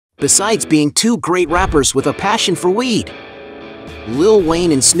besides being two great rappers with a passion for weed. Lil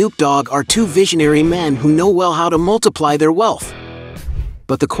Wayne and Snoop Dogg are two visionary men who know well how to multiply their wealth.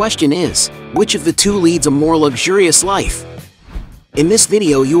 But the question is, which of the two leads a more luxurious life? In this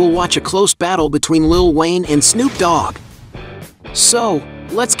video you will watch a close battle between Lil Wayne and Snoop Dogg. So,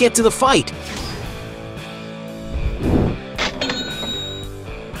 let's get to the fight.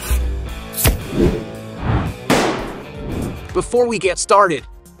 Before we get started,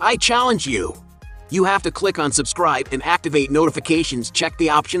 I challenge you. You have to click on subscribe and activate notifications, check the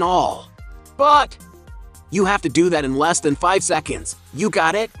option all. But you have to do that in less than 5 seconds. You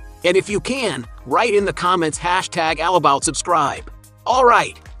got it? And if you can, write in the comments #AllAboutSubscribe.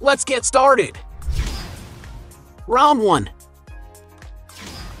 Alright, let's get started. Round 1.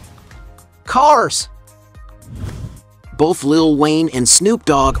 Cars. Both Lil Wayne and Snoop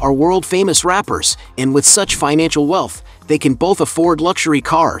Dogg are world-famous rappers, and with such financial wealth, they can both afford luxury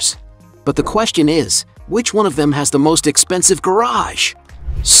cars. But the question is, which one of them has the most expensive garage?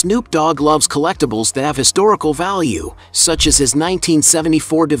 Snoop Dogg loves collectibles that have historical value, such as his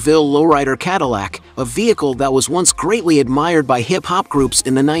 1974 DeVille lowrider Cadillac, a vehicle that was once greatly admired by hip-hop groups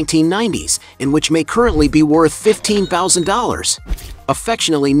in the 1990s, and which may currently be worth $15,000.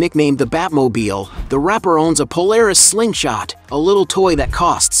 Affectionately nicknamed the Batmobile, the rapper owns a Polaris Slingshot, a little toy that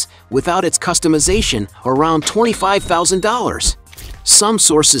costs, without its customization, around $25,000. Some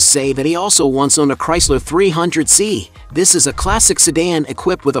sources say that he also once owned a Chrysler 300C. This is a classic sedan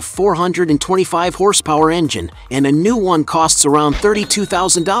equipped with a 425 horsepower engine, and a new one costs around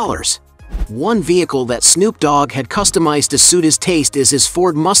 $32,000. One vehicle that Snoop Dogg had customized to suit his taste is his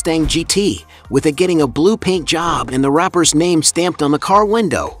Ford Mustang GT, with it getting a blue paint job and the rapper's name stamped on the car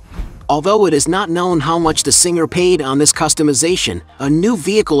window. Although it is not known how much the singer paid on this customization, a new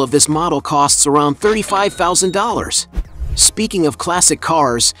vehicle of this model costs around $35,000. Speaking of classic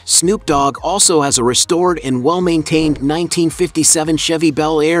cars, Snoop Dogg also has a restored and well-maintained 1957 Chevy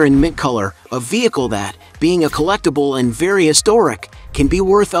Bel Air in mint color, a vehicle that, being a collectible and very historic, can be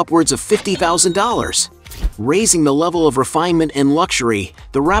worth upwards of $50,000. Raising the level of refinement and luxury,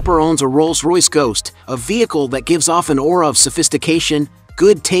 the rapper owns a Rolls-Royce Ghost, a vehicle that gives off an aura of sophistication,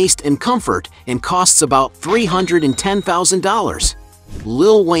 good taste and comfort, and costs about $310,000.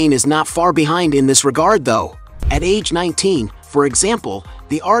 Lil Wayne is not far behind in this regard though. At age 19, for example,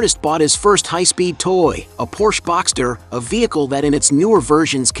 the artist bought his first high-speed toy, a Porsche Boxster, a vehicle that in its newer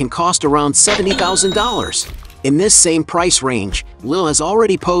versions can cost around $70,000. In this same price range, Lil has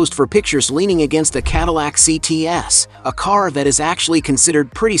already posed for pictures leaning against a Cadillac CTS, a car that is actually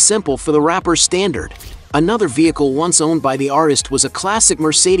considered pretty simple for the rapper's standard. Another vehicle once owned by the artist was a classic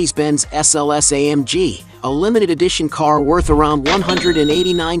Mercedes-Benz SLS AMG, a limited edition car worth around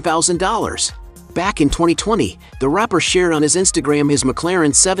 $189,000. Back in 2020, the rapper shared on his Instagram his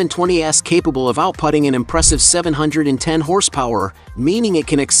McLaren 720S capable of outputting an impressive 710 horsepower, meaning it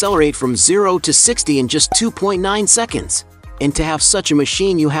can accelerate from 0 to 60 in just 2.9 seconds. And to have such a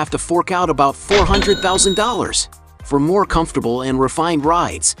machine you have to fork out about $400,000. For more comfortable and refined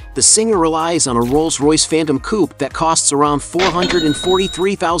rides, the singer relies on a Rolls-Royce Phantom Coupe that costs around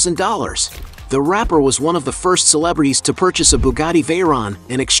 $443,000. The rapper was one of the first celebrities to purchase a Bugatti Veyron,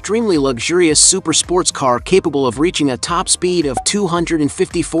 an extremely luxurious super sports car capable of reaching a top speed of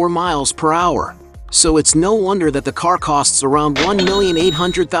 254 miles per hour. So it's no wonder that the car costs around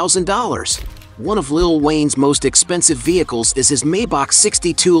 $1,800,000. One of Lil Wayne's most expensive vehicles is his Maybach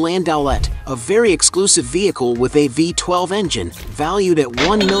 62 Landaulet, a very exclusive vehicle with a V12 engine, valued at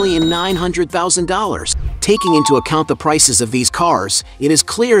 $1,900,000. Taking into account the prices of these cars, it is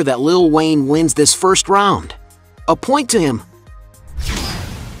clear that Lil Wayne wins this first round. A point to him.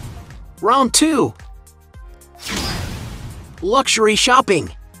 Round 2. Luxury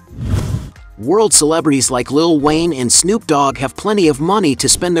shopping. World celebrities like Lil Wayne and Snoop Dogg have plenty of money to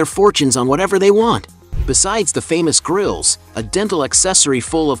spend their fortunes on whatever they want. Besides the famous grills, a dental accessory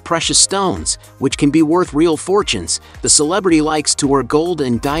full of precious stones, which can be worth real fortunes, the celebrity likes to wear gold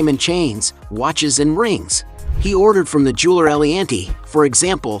and diamond chains, watches and rings. He ordered from the jeweler Elianti, for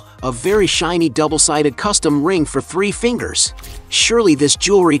example, a very shiny double-sided custom ring for 3 fingers. Surely this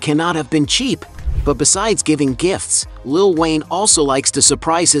jewelry cannot have been cheap. But besides giving gifts, Lil Wayne also likes to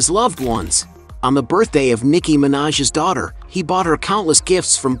surprise his loved ones. On the birthday of Nicki Minaj's daughter, he bought her countless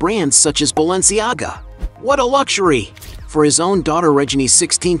gifts from brands such as Balenciaga. What a luxury! For his own daughter Regina's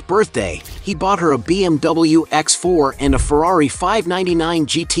 16th birthday, he bought her a BMW X4 and a Ferrari 599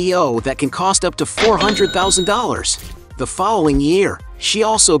 GTO that can cost up to $400,000. The following year, she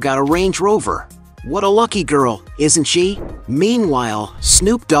also got a Range Rover. What a lucky girl, isn't she? Meanwhile,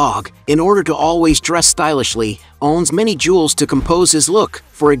 Snoop Dogg, in order to always dress stylishly, owns many jewels to compose his look,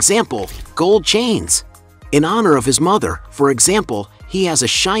 for example, gold chains. In honor of his mother, for example, he has a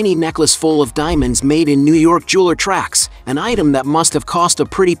shiny necklace full of diamonds made in New York jeweler tracks, an item that must have cost a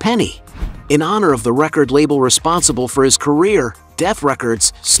pretty penny. In honor of the record label responsible for his career, Def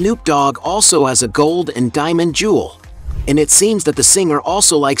Records, Snoop Dogg also has a gold and diamond jewel. And it seems that the singer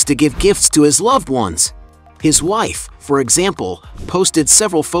also likes to give gifts to his loved ones. His wife, for example, posted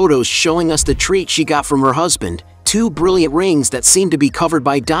several photos showing us the treat she got from her husband, 2 brilliant rings that seem to be covered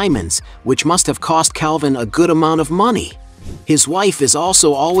by diamonds, which must have cost Calvin a good amount of money. His wife is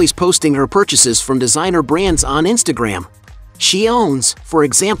also always posting her purchases from designer brands on Instagram. She owns, for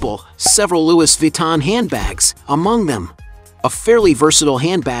example, several Louis Vuitton handbags, among them a fairly versatile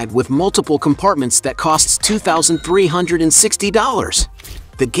handbag with multiple compartments that costs $2,360.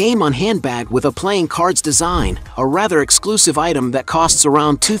 The Game On handbag with a playing cards design, a rather exclusive item that costs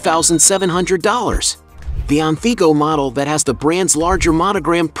around $2,700. The Onthego model that has the brand's larger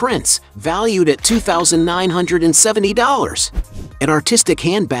monogram prints, valued at $2,970. An artistic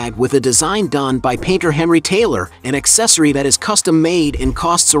handbag with a design done by painter Henry Taylor, an accessory that is custom made and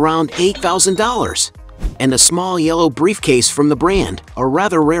costs around $8,000. And a small yellow briefcase from the brand, a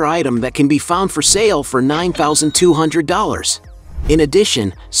rather rare item that can be found for sale for $9,200. In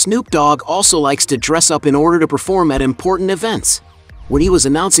addition, Snoop Dogg also likes to dress up in order to perform at important events. When he was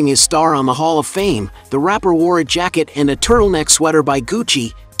announcing his star on the Hall of Fame, the rapper wore a jacket and a turtleneck sweater by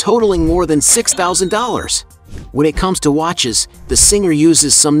Gucci, totaling more than $6,000. When it comes to watches, the singer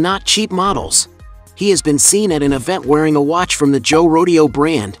uses some not cheap models. He has been seen at an event wearing a watch from the Joe Rodeo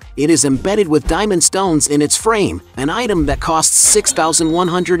brand. It is embedded with diamond stones in its frame, an item that costs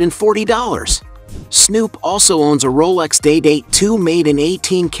 $6,140. Snoop also owns a Rolex Day-Date 2 made in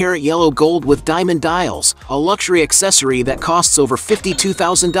 18-karat yellow gold with diamond dials, a luxury accessory that costs over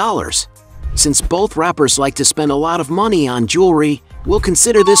 $52,000. Since both rappers like to spend a lot of money on jewelry, we'll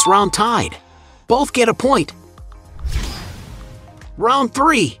consider this round tied. Both get a point. Round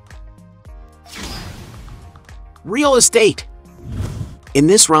 3. Real estate. In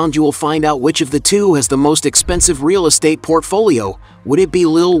this round you will find out which of the two has the most expensive real estate portfolio. Would it be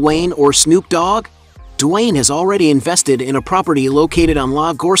Lil Wayne or Snoop Dogg? Dwayne has already invested in a property located on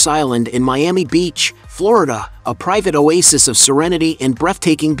La Gorce Island in Miami Beach, Florida, a private oasis of serenity and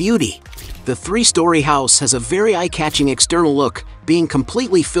breathtaking beauty. The 3-story house has a very eye-catching external look, being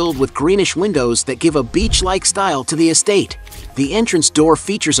completely filled with greenish windows that give a beach-like style to the estate. The entrance door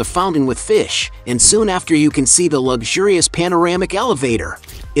features a fountain with fish, and soon after you can see the luxurious panoramic elevator.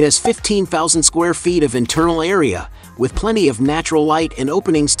 It has 15,000 square feet of internal area, with plenty of natural light and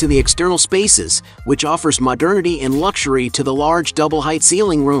openings to the external spaces, which offers modernity and luxury to the large double-height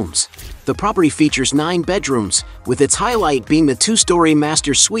ceiling rooms. The property features 9 bedrooms, with its highlight being the 2-story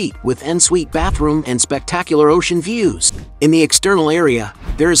master suite with ensuite bathroom and spectacular ocean views. In the external area,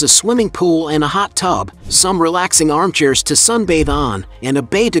 there is a swimming pool and a hot tub, some relaxing armchairs to sunbathe on, and a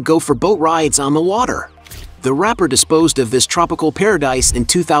bay to go for boat rides on the water. The rapper disposed of this tropical paradise in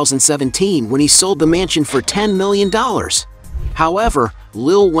 2017 when he sold the mansion for $10 million. However,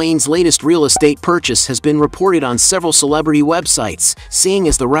 Lil Wayne's latest real estate purchase has been reported on several celebrity websites, seeing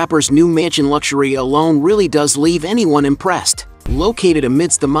as the rapper's new mansion luxury alone really does leave anyone impressed. Located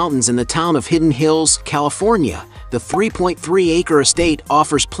amidst the mountains in the town of Hidden Hills, California, the 3.3-acre estate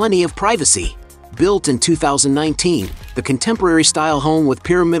offers plenty of privacy. Built in 2019, the contemporary-style home with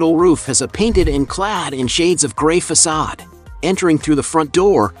pyramidal roof has a painted and clad in shades of gray facade. Entering through the front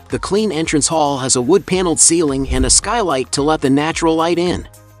door, the clean entrance hall has a wood-paneled ceiling and a skylight to let the natural light in.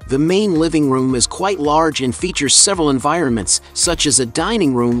 The main living room is quite large and features several environments, such as a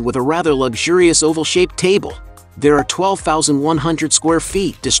dining room with a rather luxurious oval-shaped table. There are 12,100 square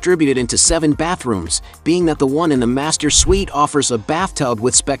feet distributed into 7 bathrooms, being that the one in the master suite offers a bathtub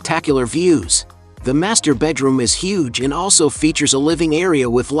with spectacular views. The master bedroom is huge and also features a living area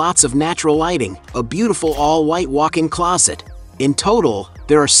with lots of natural lighting, a beautiful all-white walk-in closet. In total,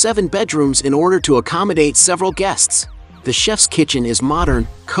 there are 7 bedrooms in order to accommodate several guests. The chef's kitchen is modern,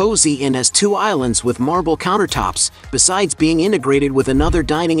 cozy, and has 2 islands with marble countertops, besides being integrated with another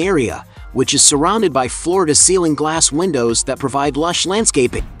dining area, which is surrounded by floor-to-ceiling glass windows that provide lush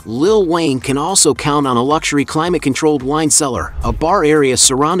landscaping. Lil Wayne can also count on a luxury climate-controlled wine cellar, a bar area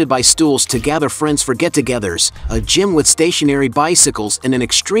surrounded by stools to gather friends for get-togethers, a gym with stationary bicycles, and an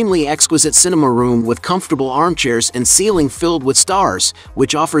extremely exquisite cinema room with comfortable armchairs and ceiling filled with stars,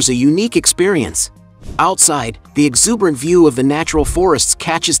 which offers a unique experience. Outside, the exuberant view of the natural forests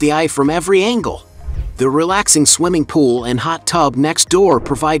catches the eye from every angle. The relaxing swimming pool and hot tub next door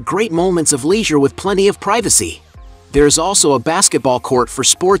provide great moments of leisure with plenty of privacy. There is also a basketball court for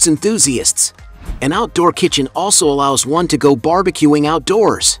sports enthusiasts. An outdoor kitchen also allows one to go barbecuing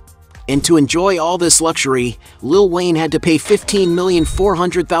outdoors. And to enjoy all this luxury, Lil Wayne had to pay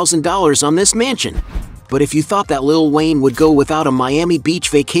 $15,400,000 on this mansion. But if you thought that Lil Wayne would go without a Miami Beach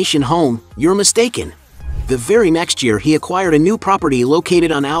vacation home, you're mistaken. The very next year, he acquired a new property located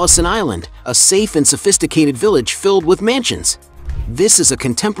on Allison Island, a safe and sophisticated village filled with mansions. This is a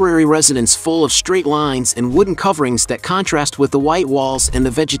contemporary residence full of straight lines and wooden coverings that contrast with the white walls and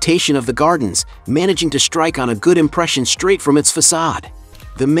the vegetation of the gardens, managing to strike on a good impression straight from its facade.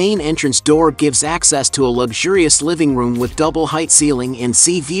 The main entrance door gives access to a luxurious living room with double-height ceiling and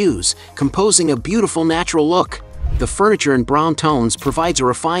sea views, composing a beautiful natural look. The furniture in brown tones provides a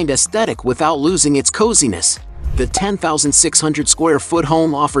refined aesthetic without losing its coziness. The 10,600 square foot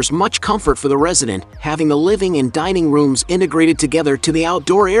home offers much comfort for the resident, having the living and dining rooms integrated together to the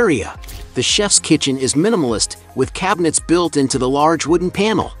outdoor area. The chef's kitchen is minimalist, with cabinets built into the large wooden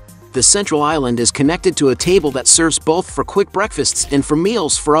panel. The central island is connected to a table that serves both for quick breakfasts and for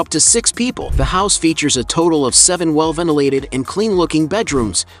meals for up to 6 people. The house features a total of 7 well-ventilated and clean-looking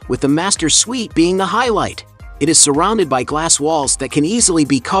bedrooms, with the master suite being the highlight. It is surrounded by glass walls that can easily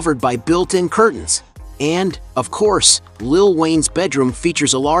be covered by built-in curtains. And, of course, Lil Wayne's bedroom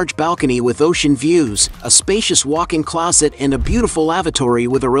features a large balcony with ocean views, a spacious walk-in closet, and a beautiful lavatory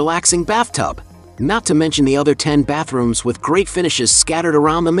with a relaxing bathtub. Not to mention the other 10 bathrooms with great finishes scattered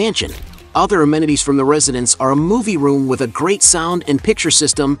around the mansion. Other amenities from the residence are a movie room with a great sound and picture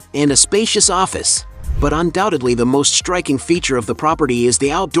system and a spacious office. But undoubtedly the most striking feature of the property is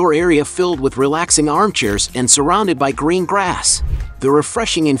the outdoor area filled with relaxing armchairs and surrounded by green grass. The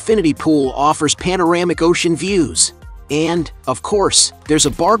refreshing infinity pool offers panoramic ocean views. And, of course, there's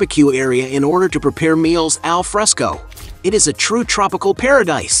a barbecue area in order to prepare meals al fresco. It is a true tropical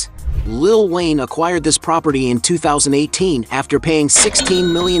paradise. Lil Wayne acquired this property in 2018 after paying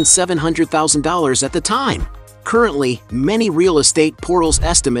 $16,700,000 at the time. Currently, many real estate portals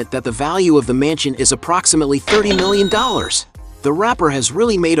estimate that the value of the mansion is approximately $30 million. The rapper has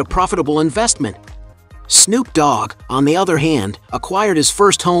really made a profitable investment. Snoop Dogg, on the other hand, acquired his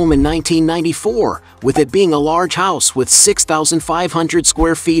first home in 1994, with it being a large house with 6,500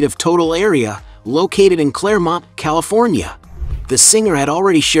 square feet of total area, located in Claremont, California. The singer had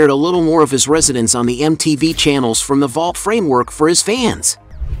already shared a little more of his residence on the MTV channels from the vault framework for his fans.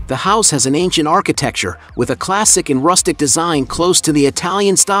 The house has an ancient architecture, with a classic and rustic design close to the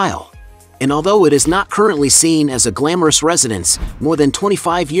Italian style. And although it is not currently seen as a glamorous residence, more than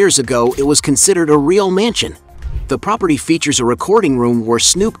 25 years ago it was considered a real mansion. The property features a recording room where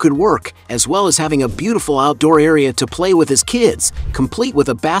Snoop could work, as well as having a beautiful outdoor area to play with his kids, complete with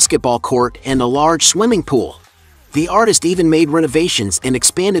a basketball court and a large swimming pool. The artist even made renovations and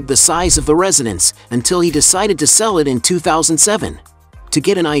expanded the size of the residence until he decided to sell it in 2007. To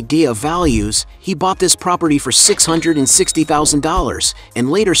get an idea of values, he bought this property for $660,000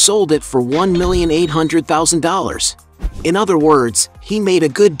 and later sold it for $1,800,000. In other words, he made a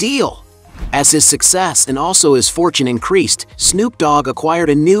good deal. As his success and also his fortune increased, Snoop Dogg acquired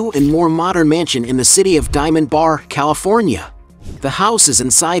a new and more modern mansion in the city of Diamond Bar, California. The house is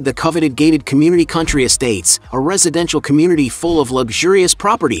inside the coveted gated community Country Estates, a residential community full of luxurious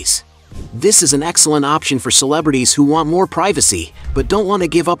properties. This is an excellent option for celebrities who want more privacy, but don't want to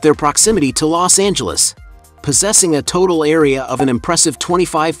give up their proximity to Los Angeles. Possessing a total area of an impressive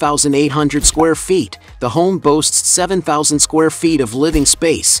 25,800 square feet, the home boasts 7,000 square feet of living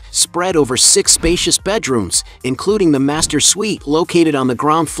space, spread over 6 spacious bedrooms, including the master suite located on the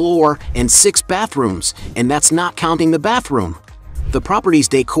ground floor, and 6 bathrooms, and that's not counting the bathroom. The property's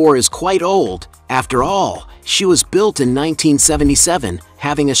decor is quite old. After all, she was built in 1977,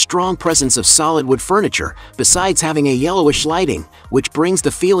 having a strong presence of solid wood furniture, besides having a yellowish lighting, which brings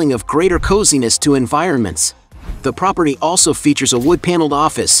the feeling of greater coziness to environments. The property also features a wood-paneled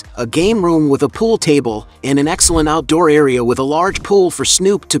office, a game room with a pool table, and an excellent outdoor area with a large pool for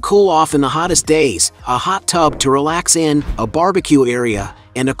Snoop to cool off in the hottest days, a hot tub to relax in, a barbecue area,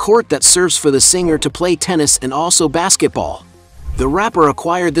 and a court that serves for the singer to play tennis and also basketball. The rapper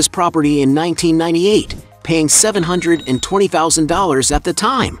acquired this property in 1998, paying $720,000 at the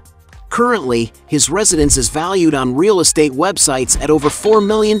time. Currently, his residence is valued on real estate websites at over $4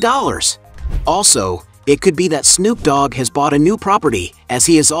 million. Also, it could be that Snoop Dogg has bought a new property, as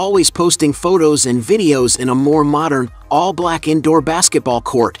he is always posting photos and videos in a more modern, all-black indoor basketball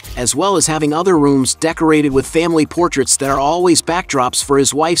court, as well as having other rooms decorated with family portraits that are always backdrops for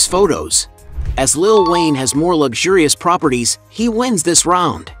his wife's photos. As Lil Wayne has more luxurious properties, he wins this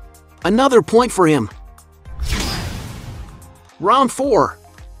round. Another point for him. Round 4.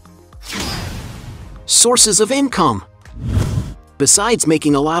 Sources of income. Besides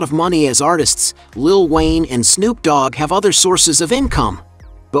making a lot of money as artists, Lil Wayne and Snoop Dogg have other sources of income.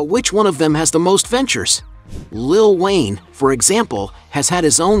 But which one of them has the most ventures? Lil Wayne, for example, has had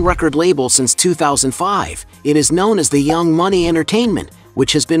his own record label since 2005. It is known as the Young Money Entertainment,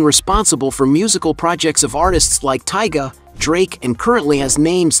 which has been responsible for musical projects of artists like Tyga, Drake, and currently has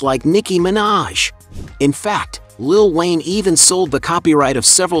names like Nicki Minaj. In fact, Lil Wayne even sold the copyright of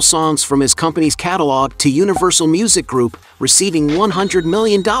several songs from his company's catalog to Universal Music Group, receiving $100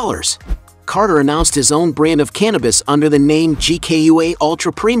 million. Carter announced his own brand of cannabis under the name GKUA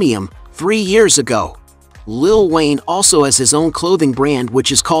Ultra Premium 3 years ago. Lil Wayne also has his own clothing brand,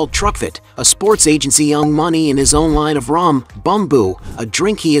 which is called Truckfit, a sports agency Young Money, and his own line of rum, Bumbu, a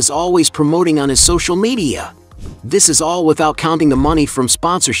drink he is always promoting on his social media. This is all without counting the money from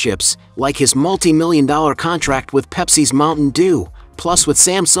sponsorships, like his multi-million-dollar contract with Pepsi's Mountain Dew, plus with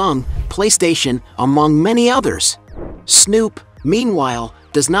Samsung, PlayStation, among many others. Snoop, meanwhile,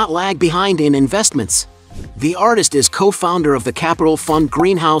 does not lag behind in investments. The artist is co-founder of the capital fund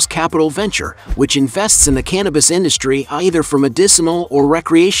Greenhouse Capital Venture, which invests in the cannabis industry either for medicinal or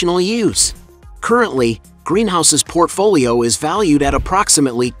recreational use. Currently, Greenhouse's portfolio is valued at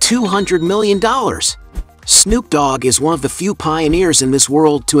approximately $200 million. Snoop Dogg is one of the few pioneers in this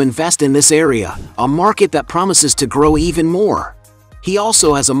world to invest in this area, a market that promises to grow even more. He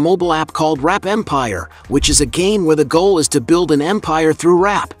also has a mobile app called Rap Empire, which is a game where the goal is to build an empire through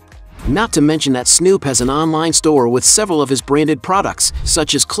rap. Not to mention that Snoop has an online store with several of his branded products,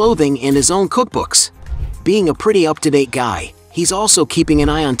 such as clothing and his own cookbooks. Being a pretty up-to-date guy, he's also keeping an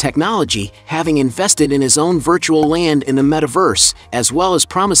eye on technology, having invested in his own virtual land in the metaverse, as well as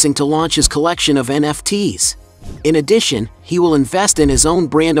promising to launch his collection of NFTs. In addition, he will invest in his own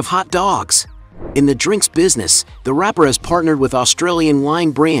brand of hot dogs. In the drinks business, the rapper has partnered with Australian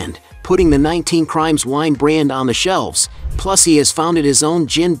wine brand, putting the 19 Crimes wine brand on the shelves. Plus, he has founded his own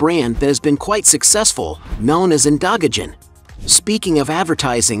gin brand that has been quite successful, known as Endogagen. Speaking of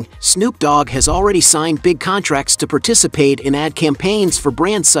advertising, Snoop Dogg has already signed big contracts to participate in ad campaigns for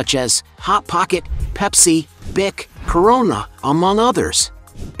brands such as Hot Pocket, Pepsi, Bic, Corona, among others.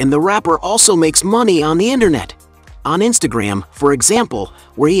 And the rapper also makes money on the internet. On Instagram, for example,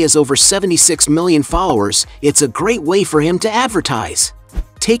 where he has over 76 million followers, it's a great way for him to advertise.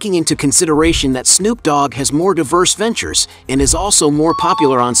 Taking into consideration that Snoop Dogg has more diverse ventures and is also more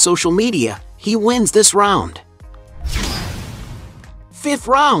popular on social media, he wins this round. Fifth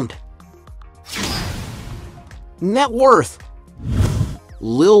round. Net worth.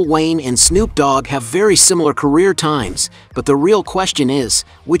 Lil Wayne and Snoop Dogg have very similar career times, but the real question is,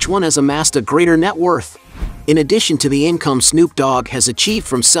 which one has amassed a greater net worth? In addition to the income Snoop Dogg has achieved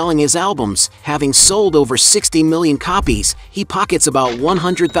from selling his albums, having sold over 60 million copies, he pockets about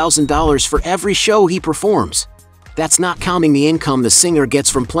 $100,000 for every show he performs. That's not counting the income the singer gets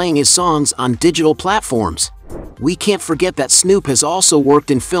from playing his songs on digital platforms. We can't forget that Snoop has also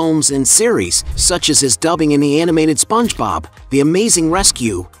worked in films and series, such as his dubbing in the animated SpongeBob, The Amazing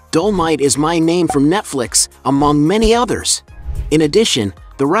Rescue, Dolomite Is My Name from Netflix, among many others. In addition,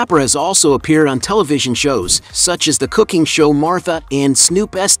 the rapper has also appeared on television shows, such as the cooking show Martha and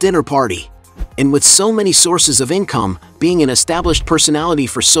Snoop's Dinner Party. And with so many sources of income, being an established personality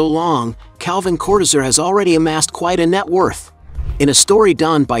for so long, Calvin Cortazar has already amassed quite a net worth. In a story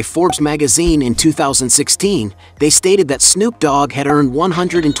done by Forbes magazine in 2016, they stated that Snoop Dogg had earned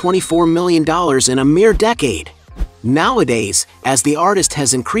 $124 million in a mere decade. Nowadays, as the artist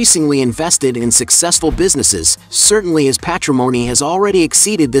has increasingly invested in successful businesses, certainly his patrimony has already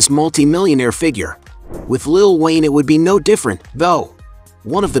exceeded this multi-millionaire figure. With Lil Wayne it would be no different, though.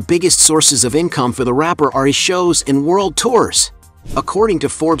 One of the biggest sources of income for the rapper are his shows and world tours. According to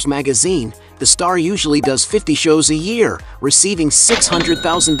Forbes magazine, the star usually does 50 shows a year, receiving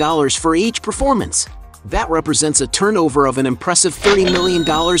 $600,000 for each performance. That represents a turnover of an impressive $30 million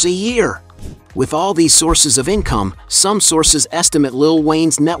a year. With all these sources of income, some sources estimate Lil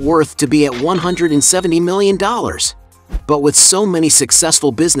Wayne's net worth to be at $170 million. But with so many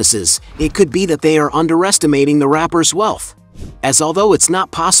successful businesses, it could be that they are underestimating the rapper's wealth. As although it's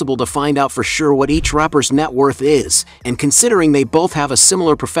not possible to find out for sure what each rapper's net worth is, and considering they both have a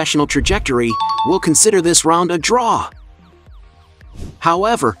similar professional trajectory, we'll consider this round a draw.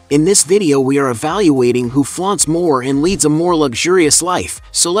 However, in this video we are evaluating who flaunts more and leads a more luxurious life,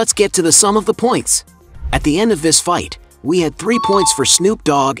 so let's get to the sum of the points. At the end of this fight, we had 3 points for Snoop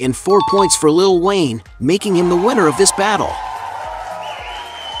Dogg and 4 points for Lil Wayne, making him the winner of this battle.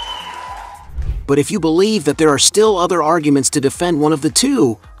 But if you believe that there are still other arguments to defend one of the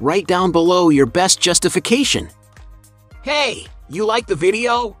two, write down below your best justification. Hey, you liked the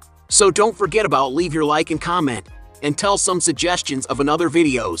video? So don't forget about leave your like and comment. and tell some suggestions of another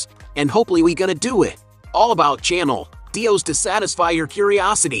videos, and hopefully we gonna do it. All about channel deals to satisfy your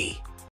curiosity.